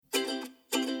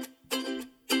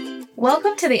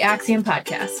Welcome to the Axiom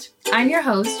Podcast. I'm your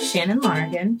host, Shannon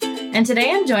Lonergan, and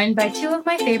today I'm joined by two of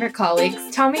my favorite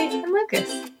colleagues, Tommy and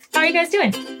Lucas. How are you guys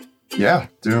doing? Yeah,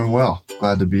 doing well.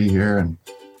 Glad to be here and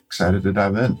excited to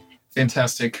dive in.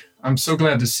 Fantastic. I'm so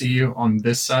glad to see you on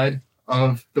this side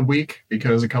of the week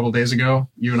because a couple days ago,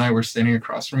 you and I were standing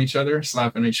across from each other,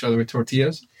 slapping each other with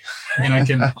tortillas. And I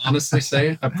can honestly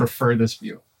say I prefer this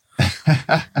view.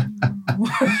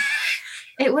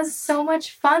 It was so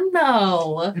much fun,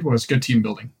 though. It was good team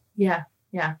building. Yeah.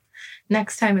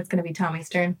 Next time it's going to be Tommy's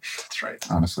turn. That's right.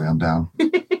 Honestly, I'm down.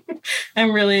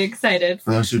 I'm really excited.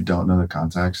 For those who don't know the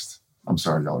context, I'm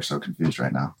sorry y'all are so confused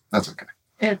right now. That's okay.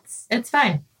 It's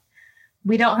fine.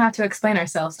 We don't have to explain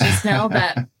ourselves. Just know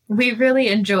that we really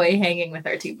enjoy hanging with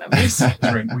our team members. That's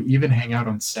right. We even hang out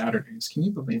on Saturdays. Can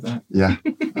you believe that? Yeah.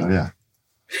 Oh, yeah.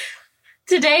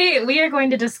 Today, we are going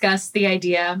to discuss the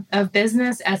idea of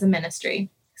business as a ministry.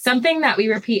 Something that we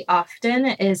repeat often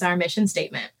is our mission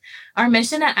statement. Our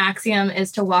mission at Axiom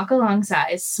is to walk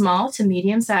alongside small to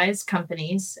medium-sized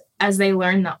companies as they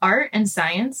learn the art and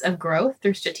science of growth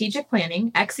through strategic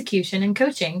planning, execution, and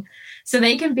coaching, so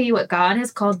they can be what God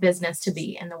has called business to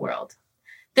be in the world.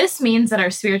 This means that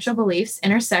our spiritual beliefs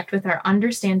intersect with our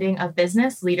understanding of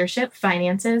business, leadership,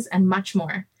 finances, and much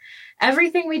more.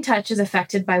 Everything we touch is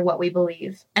affected by what we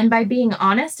believe, and by being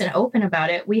honest and open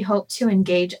about it, we hope to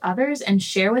engage others and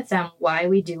share with them why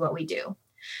we do what we do.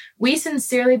 We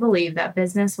sincerely believe that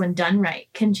business, when done right,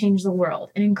 can change the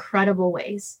world in incredible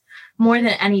ways, more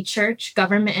than any church,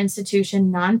 government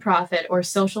institution, nonprofit, or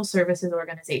social services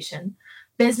organization.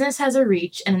 Business has a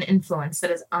reach and an influence that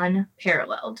is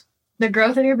unparalleled. The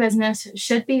growth of your business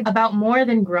should be about more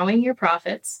than growing your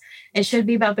profits. It should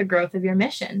be about the growth of your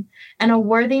mission. And a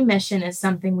worthy mission is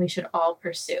something we should all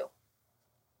pursue.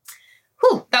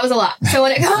 Whew, that was a lot. So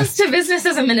when it comes to business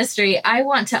as a ministry, I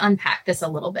want to unpack this a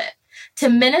little bit. To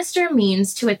minister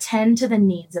means to attend to the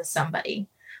needs of somebody.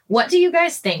 What do you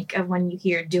guys think of when you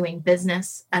hear doing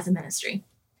business as a ministry?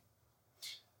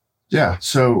 Yeah,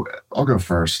 so I'll go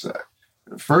first.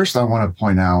 First, I want to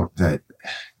point out that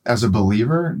as a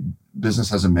believer,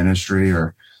 business as a ministry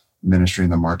or ministry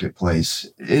in the marketplace,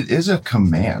 it is a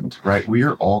command, right? We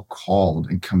are all called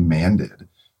and commanded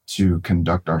to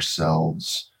conduct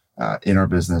ourselves in our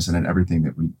business and in everything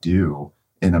that we do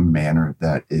in a manner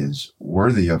that is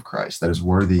worthy of Christ, that is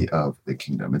worthy of the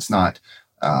kingdom. It's not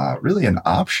really an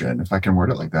option, if I can word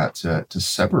it like that, to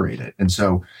separate it. And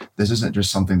so this isn't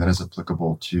just something that is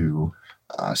applicable to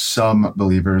some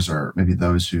believers or maybe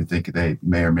those who think they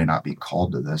may or may not be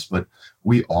called to this, but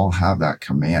we all have that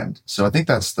command. So I think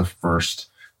that's the first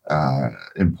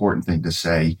important thing to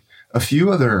say. A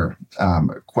few other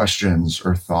questions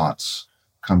or thoughts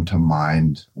come to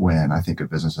mind when I think of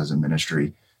business as a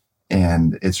ministry.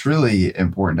 And it's really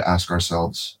important to ask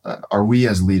ourselves, are we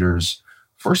as leaders,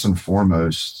 first and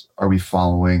foremost, are we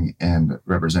following and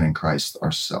representing Christ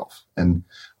ourselves? And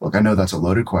look, I know that's a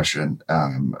loaded question.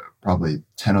 Probably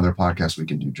 10 other podcasts we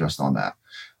can do just on that.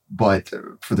 But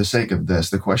for the sake of this,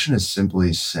 the question is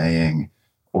simply saying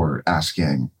or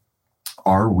asking,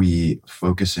 are we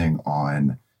focusing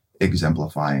on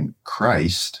exemplifying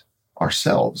Christ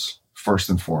ourselves first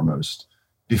and foremost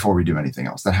before we do anything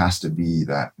else? That has to be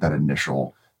that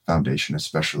initial foundation,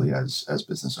 especially as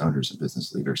business owners and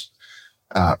business leaders.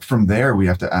 From there, we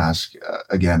have to ask,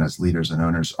 again, as leaders and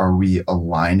owners, are we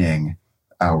aligning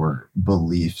our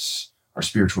beliefs, our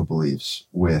spiritual beliefs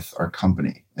with our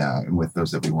company and with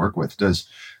those that we work with? Does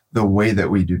the way that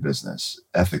we do business,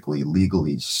 ethically,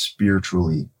 legally,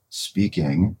 spiritually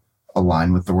speaking,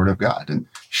 align with the Word of God? And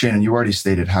Shannon, you already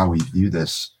stated how we view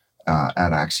this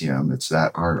at Axiom. It's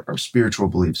that our spiritual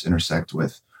beliefs intersect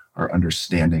with our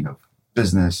understanding of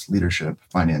business, leadership,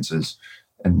 finances,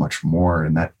 and much more,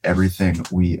 and that everything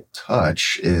we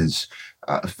touch is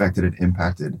affected and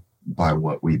impacted by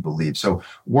what we believe. So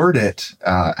word it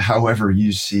however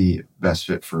you see best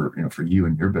fit for you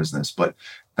and your business. But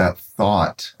that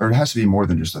thought, or it has to be more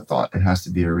than just a thought, it has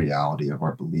to be a reality of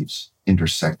our beliefs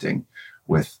intersecting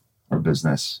with our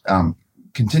business.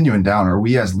 Continuing down, are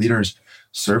we as leaders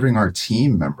serving our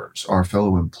team members, our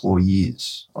fellow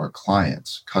employees, our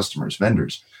clients, customers,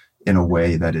 vendors in a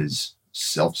way that is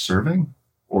self-serving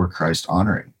or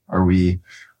Christ-honoring? Are we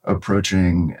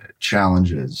approaching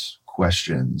challenges,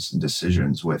 questions, and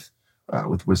decisions with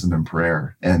wisdom and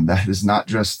prayer? And that is not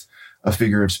just a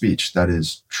figure of speech. That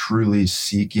is truly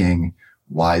seeking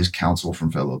wise counsel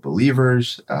from fellow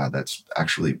believers. That's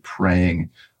actually praying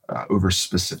over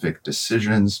specific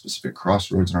decisions, specific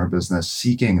crossroads in our business,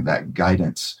 seeking that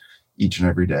guidance each and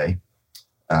every day.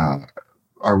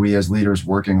 Are we as leaders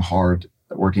working hard,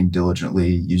 working diligently,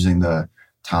 using the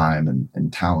time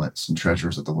and talents and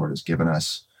treasures that the Lord has given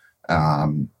us.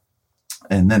 And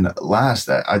then last,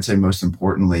 I'd say most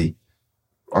importantly,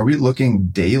 are we looking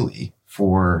daily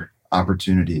for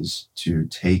opportunities to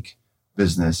take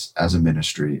business as a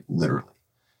ministry literally?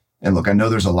 And look, I know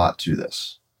there's a lot to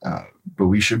this, but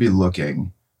we should be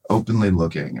openly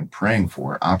looking and praying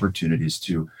for opportunities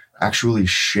to actually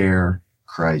share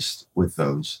Christ with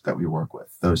those that we work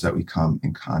with, those that we come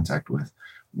in contact with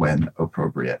when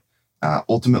appropriate.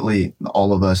 Ultimately,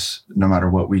 all of us, no matter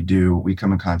what we do, we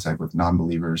come in contact with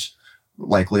non-believers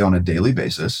likely on a daily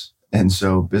basis. And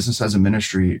so business as a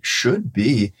ministry should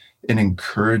be an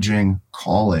encouraging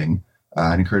calling,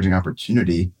 an encouraging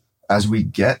opportunity as we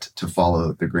get to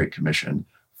follow the Great Commission,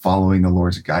 following the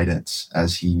Lord's guidance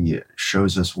as he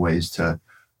shows us ways to,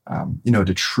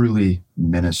 to truly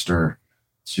minister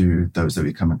to those that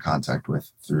we come in contact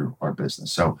with through our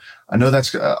business. So I know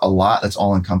that's a lot, that's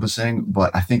all encompassing,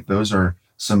 but I think those are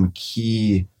some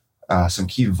key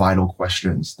vital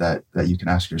questions that you can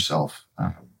ask yourself,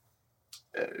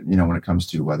 when it comes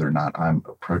to whether or not I'm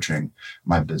approaching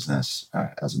my business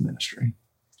as a ministry.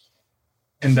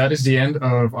 And that is the end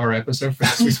of our episode for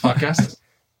this week's podcast.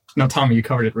 Now, Tommy, you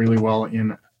covered it really well.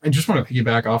 And I just want to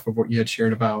piggyback off of what you had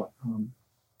shared about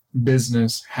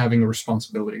business having a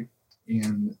responsibility.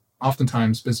 And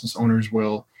oftentimes business owners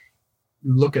will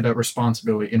look at that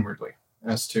responsibility inwardly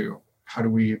as to how do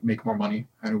we make more money?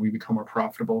 How do we become more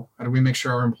profitable? How do we make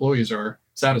sure our employees are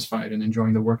satisfied and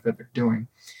enjoying the work that they're doing?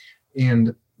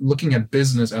 And looking at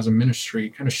business as a ministry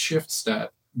kind of shifts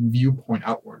that viewpoint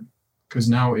outward, because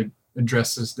now it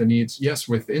addresses the needs, yes,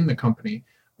 within the company,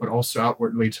 but also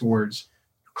outwardly towards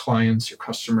your clients, your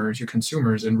customers, your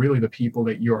consumers, and really the people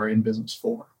that you are in business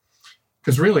for.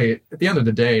 Because really, at the end of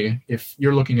the day, if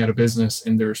you're looking at a business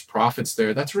and there's profits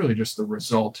there, that's really just the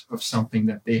result of something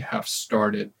that they have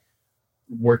started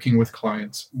working with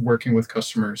clients, working with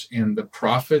customers, and the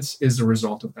profits is the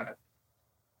result of that.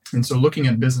 And so looking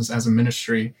at business as a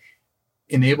ministry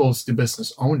enables the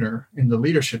business owner and the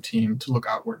leadership team to look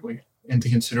outwardly and to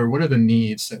consider what are the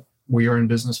needs that we are in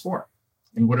business for,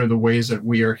 and what are the ways that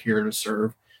we are here to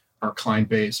serve our client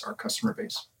base, our customer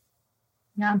base.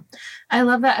 Yeah, I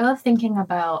love that. I love thinking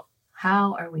about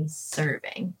how are we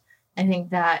serving. I think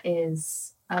that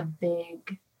is a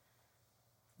big,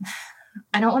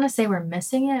 I don't want to say we're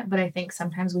missing it, but I think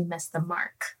sometimes we miss the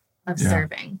mark of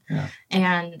serving. Yeah.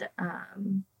 And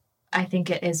I think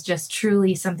it is just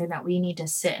truly something that we need to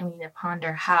sit and we need to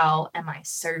ponder, how am I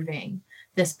serving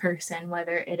this person,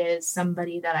 whether it is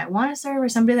somebody that I want to serve or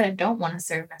somebody that I don't want to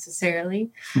serve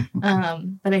necessarily.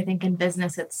 But I think in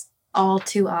business, it's all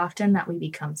too often that we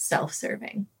become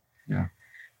self-serving. Yeah.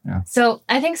 So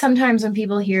I think sometimes when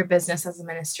people hear business as a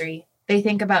ministry, they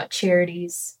think about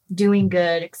charities, doing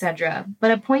good, etc.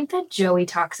 But a point that Joey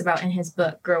talks about in his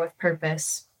book, Grow with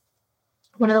Purpose,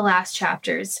 one of the last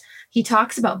chapters, he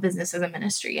talks about business as a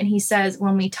ministry. And he says,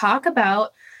 when we talk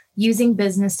about using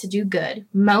business to do good,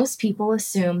 most people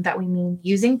assume that we mean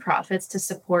using profits to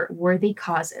support worthy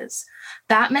causes.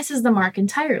 That misses the mark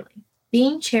entirely.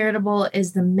 Being charitable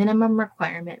is the minimum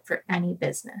requirement for any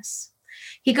business.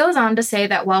 He goes on to say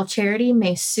that while charity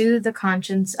may soothe the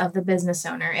conscience of the business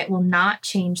owner, it will not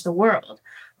change the world.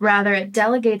 Rather, it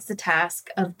delegates the task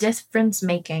of difference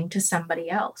making to somebody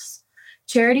else.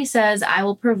 Charity says, I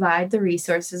will provide the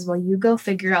resources while you go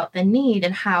figure out the need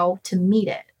and how to meet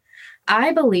it.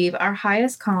 I believe our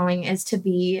highest calling is to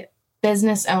be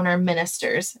business owner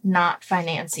ministers, not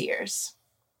financiers.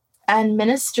 And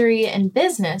ministry in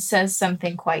business says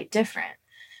something quite different.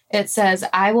 It says,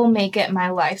 I will make it my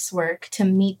life's work to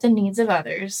meet the needs of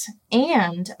others,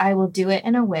 and I will do it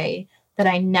in a way that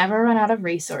I never run out of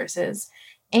resources,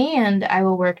 and I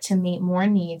will work to meet more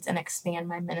needs and expand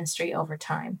my ministry over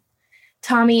time.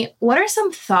 Tommy, what are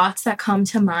some thoughts that come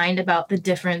to mind about the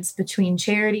difference between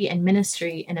charity and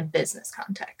ministry in a business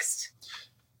context?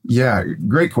 Yeah,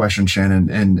 great question, Shannon.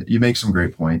 And you make some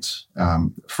great points.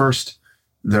 First,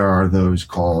 there are those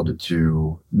called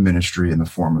to ministry in the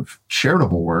form of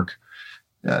charitable work.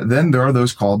 Then there are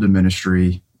those called to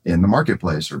ministry in the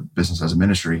marketplace or business as a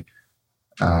ministry.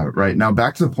 Right now,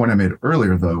 back to the point I made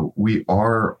earlier, though, we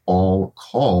are all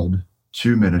called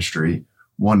to ministry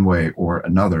one way or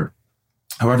another.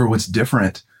 However, what's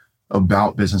different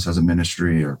about business as a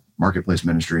ministry or marketplace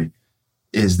ministry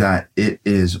is that it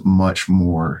is much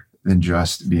more than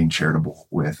just being charitable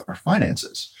with our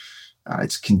finances.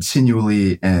 It's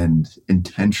continually and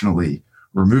intentionally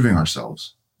removing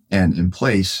ourselves and in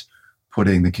place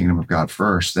putting the kingdom of God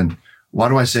first. And why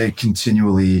do I say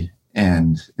continually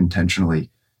and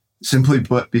intentionally? Simply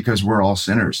put, because we're all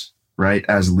sinners, right?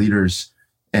 As leaders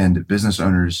and business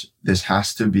owners, this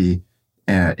has to be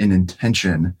an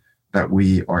intention that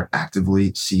we are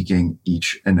actively seeking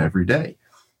each and every day.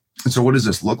 And so what does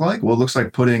this look like? Well, it looks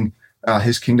like putting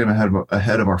his kingdom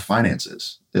ahead of our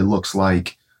finances. It looks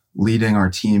like leading our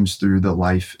teams through the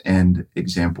life and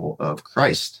example of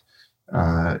Christ.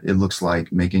 It looks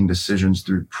like making decisions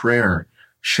through prayer,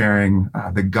 sharing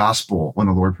the gospel when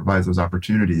the Lord provides those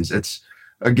opportunities. It's,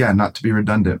 again, not to be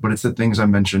redundant, but it's the things I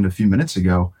mentioned a few minutes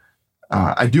ago.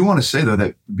 I do want to say, though,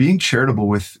 that being charitable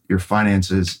with your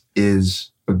finances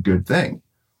is a good thing.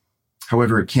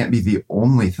 However, it can't be the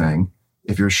only thing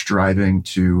if you're striving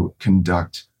to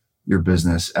conduct your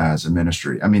business as a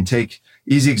ministry. I mean,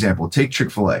 easy example, take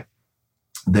Chick-fil-A.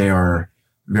 They are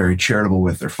very charitable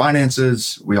with their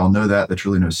finances. We all know that. That's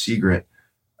really no secret.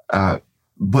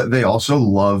 But they also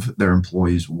love their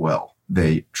employees well.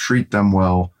 They treat them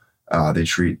well. They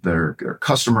treat their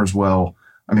customers well.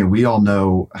 I mean, we all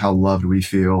know how loved we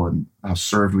feel and how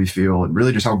served we feel and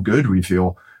really just how good we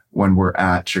feel when we're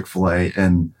at Chick-fil-A.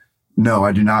 And no,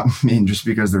 I do not mean just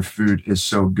because their food is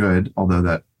so good, although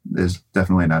that is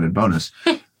definitely an added bonus.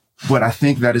 But I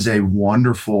think that is a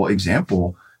wonderful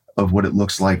example of what it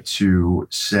looks like to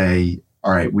say,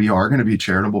 all right, we are going to be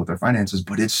charitable with our finances,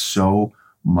 but it's so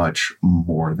much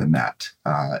more than that.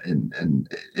 And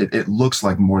it looks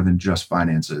like more than just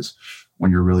finances when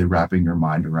you're really wrapping your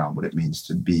mind around what it means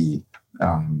to be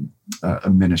a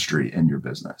ministry in your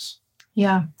business.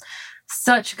 Yeah,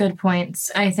 such good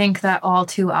points. I think that all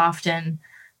too often,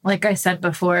 like I said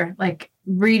before, like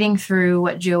reading through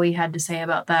what Joey had to say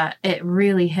about that, it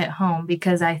really hit home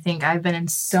because I think I've been in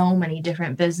so many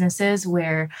different businesses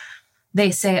where they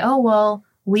say, oh, well,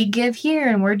 we give here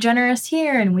and we're generous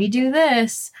here and we do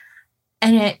this.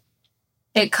 And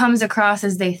it comes across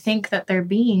as they think that they're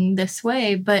being this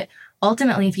way. But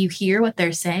ultimately, if you hear what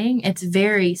they're saying, it's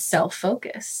very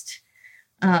self-focused.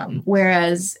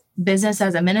 Whereas business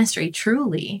as a ministry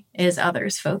truly is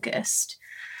others focused.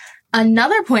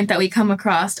 Another point that we come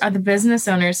across are the business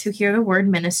owners who hear the word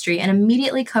ministry and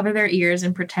immediately cover their ears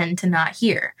and pretend to not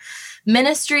hear.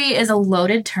 Ministry is a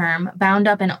loaded term bound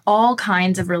up in all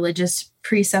kinds of religious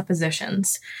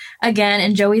presuppositions. Again,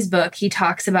 in Joey's book, he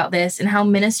talks about this and how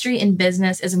ministry in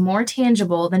business is more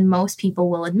tangible than most people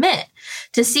will admit.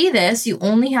 To see this, you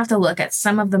only have to look at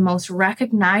some of the most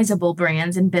recognizable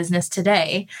brands in business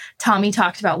today. Tommy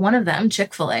talked about one of them,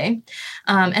 Chick-fil-A.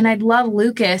 And I'd love,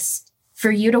 Lucas,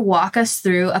 for you to walk us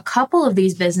through a couple of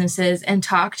these businesses and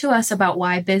talk to us about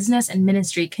why business and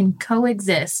ministry can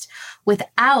coexist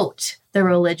without the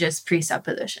religious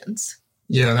presuppositions.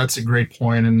 Yeah, that's a great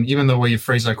point. And even the way you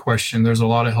phrase that question, there's a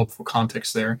lot of helpful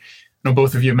context there. I know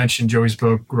both of you mentioned Joey's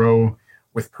book, Grow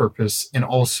with Purpose, and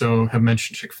also have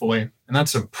mentioned Chick-fil-A. And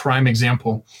that's a prime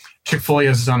example. Chick-fil-A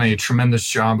has done a tremendous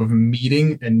job of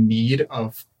meeting a need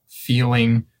of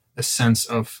feeling a sense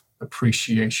of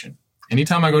appreciation.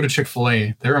 Anytime I go to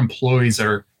Chick-fil-A, their employees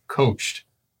are coached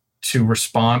to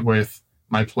respond with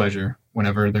my pleasure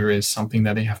whenever there is something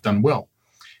that they have done well.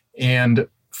 And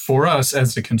for us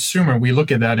as the consumer, we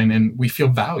look at that and we feel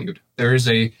valued. There is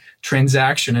a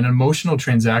transaction, an emotional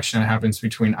transaction that happens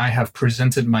between I have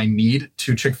presented my need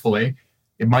to Chick-fil-A.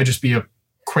 It might just be a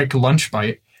quick lunch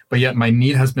bite, but yet my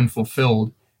need has been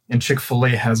fulfilled and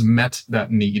Chick-fil-A has met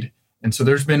that need. And so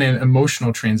there's been an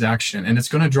emotional transaction and it's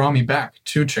going to draw me back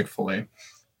to Chick-fil-A.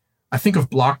 I think of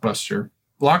Blockbuster.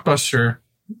 Blockbuster,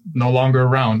 no longer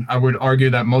around. I would argue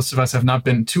that most of us have not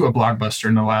been to a Blockbuster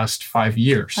in the last 5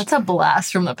 years. That's a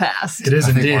blast from the past. It is I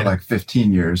indeed. think more like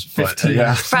 15 years. 15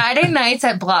 yeah. Friday nights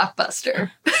at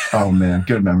Blockbuster. Oh, man.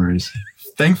 Good memories.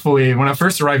 Thankfully, when I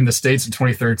first arrived in the States in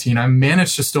 2013, I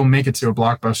managed to still make it to a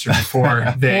Blockbuster before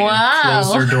they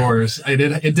closed their doors.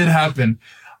 It did happen.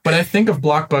 But I think of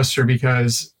Blockbuster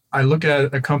because I look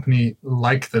at a company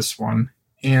like this one,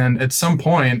 and at some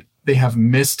point, they have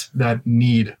missed that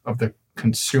need of the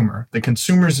consumer. The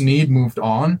consumer's need moved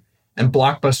on, and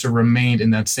Blockbuster remained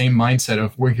in that same mindset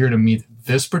of we're here to meet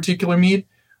this particular need,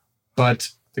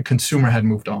 but the consumer had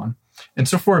moved on. And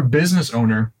so for a business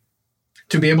owner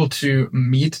to be able to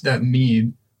meet that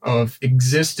need of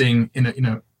existing in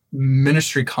a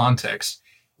ministry context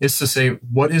is to say,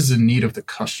 what is the need of the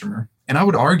customer? And I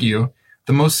would argue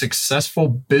the most successful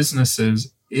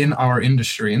businesses in our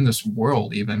industry, in this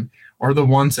world even, are the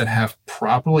ones that have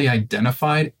properly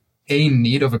identified a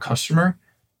need of a customer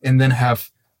and then have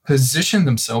positioned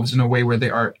themselves in a way where they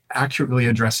are accurately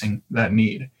addressing that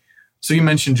need. So you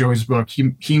mentioned Joey's book.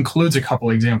 He includes a couple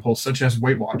examples, such as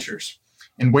Weight Watchers.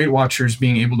 And Weight Watchers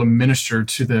being able to minister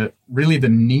to the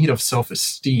need of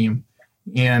self-esteem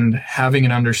and having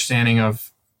an understanding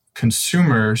of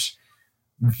consumers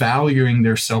valuing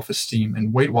their self-esteem,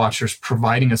 and Weight Watchers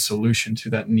providing a solution to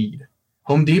that need.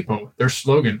 Home Depot, their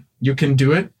slogan, "You can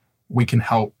do it, we can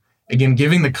help." Again,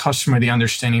 giving the customer the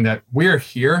understanding that we're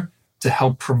here to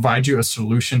help provide you a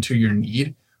solution to your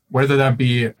need, whether that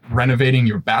be renovating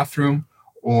your bathroom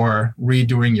or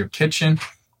redoing your kitchen,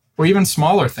 or even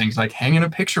smaller things like hanging a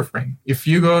picture frame. If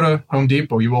you go to Home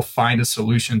Depot, you will find a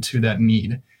solution to that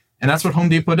need. And that's what Home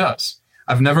Depot does.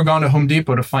 I've never gone to Home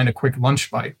Depot to find a quick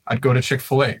lunch bite. I'd go to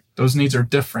Chick-fil-A. Those needs are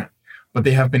different, but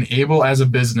they have been able as a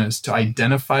business to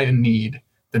identify a need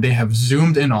that they have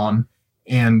zoomed in on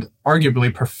and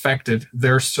arguably perfected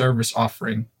their service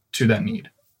offering to that need.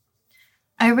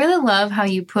 I really love how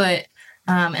you put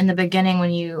in the beginning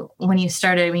when you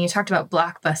talked about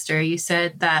Blockbuster, you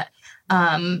said that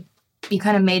you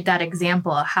kind of made that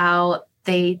example of how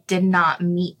they did not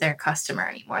meet their customer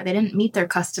anymore. They didn't meet their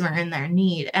customer in their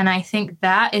need. And I think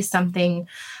that is something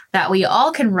that we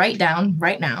all can write down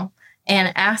right now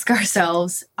and ask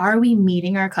ourselves, are we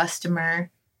meeting our customer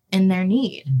in their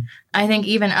need? Mm-hmm. I think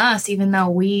even us, even though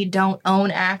we don't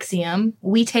own Axiom,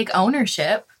 we take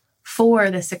ownership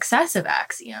for the success of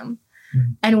Axiom.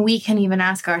 Mm-hmm. And we can even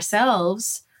ask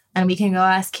ourselves, and we can go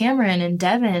ask Cameron and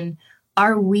Devin,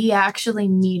 are we actually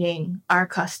meeting our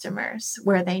customers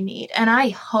where they need? And I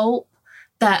hope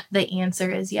that the answer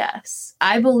is yes.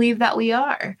 I believe that we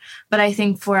are. But I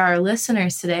think for our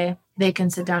listeners today, they can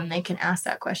sit down and they can ask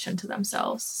that question to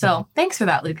themselves. So thanks for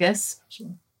that, Lucas. Sure.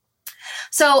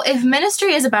 So if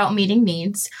ministry is about meeting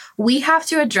needs, we have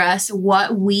to address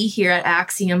what we here at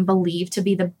Axiom believe to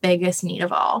be the biggest need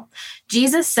of all.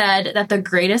 Jesus said that the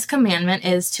greatest commandment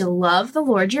is to love the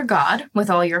Lord your God with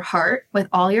all your heart, with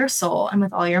all your soul, and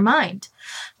with all your mind.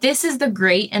 This is the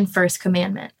great and first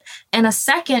commandment. And a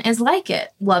second is like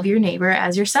it, love your neighbor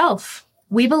as yourself.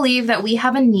 We believe that we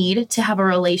have a need to have a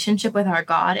relationship with our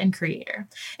God and Creator.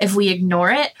 If we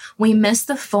ignore it, we miss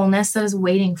the fullness that is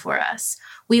waiting for us.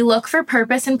 We look for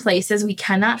purpose in places we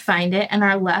cannot find it and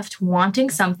are left wanting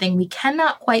something we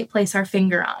cannot quite place our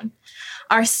finger on.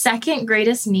 Our second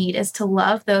greatest need is to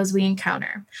love those we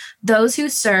encounter. Those who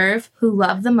serve, who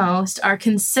love the most, are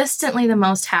consistently the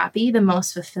most happy, the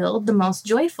most fulfilled, the most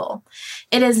joyful.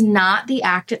 It is not the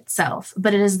act itself,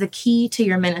 but it is the key to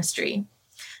your ministry.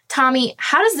 Tommy,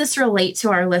 how does this relate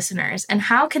to our listeners, and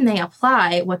how can they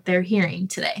apply what they're hearing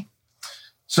today?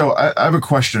 So I have a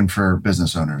question for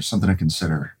business owners, something to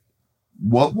consider.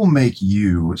 What will make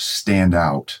you stand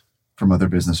out from other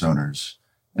business owners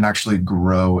and actually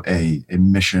grow a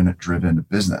mission-driven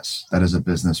business that is a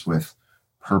business with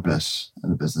purpose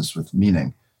and a business with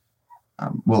meaning?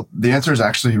 Well, the answer is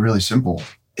actually really simple.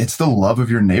 It's the love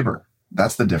of your neighbor.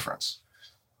 That's the difference.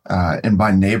 And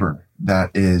by neighbor,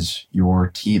 that is your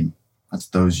team. That's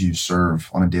those you serve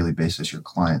on a daily basis, your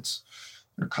clients,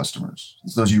 your customers.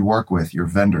 It's those you work with, your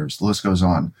vendors. The list goes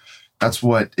on. That's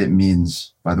what it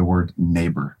means by the word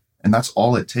neighbor. And that's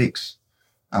all it takes.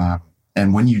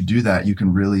 And when you do that, you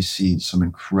can really see some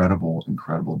incredible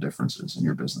differences in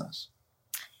your business.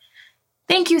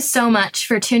 Thank you so much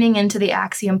for tuning into the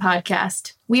Axiom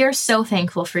Podcast. We are so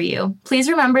thankful for you. Please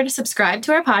remember to subscribe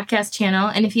to our podcast channel,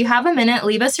 and if you have a minute,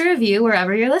 leave us a review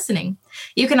wherever you're listening.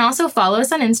 You can also follow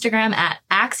us on Instagram at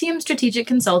Axiom Strategic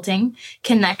Consulting,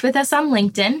 connect with us on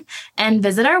LinkedIn, and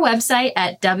visit our website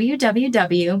at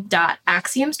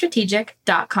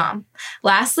www.axiomstrategic.com.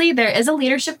 Lastly, there is a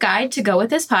leadership guide to go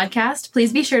with this podcast.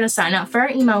 Please be sure to sign up for our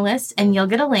email list, and you'll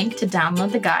get a link to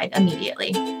download the guide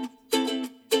immediately.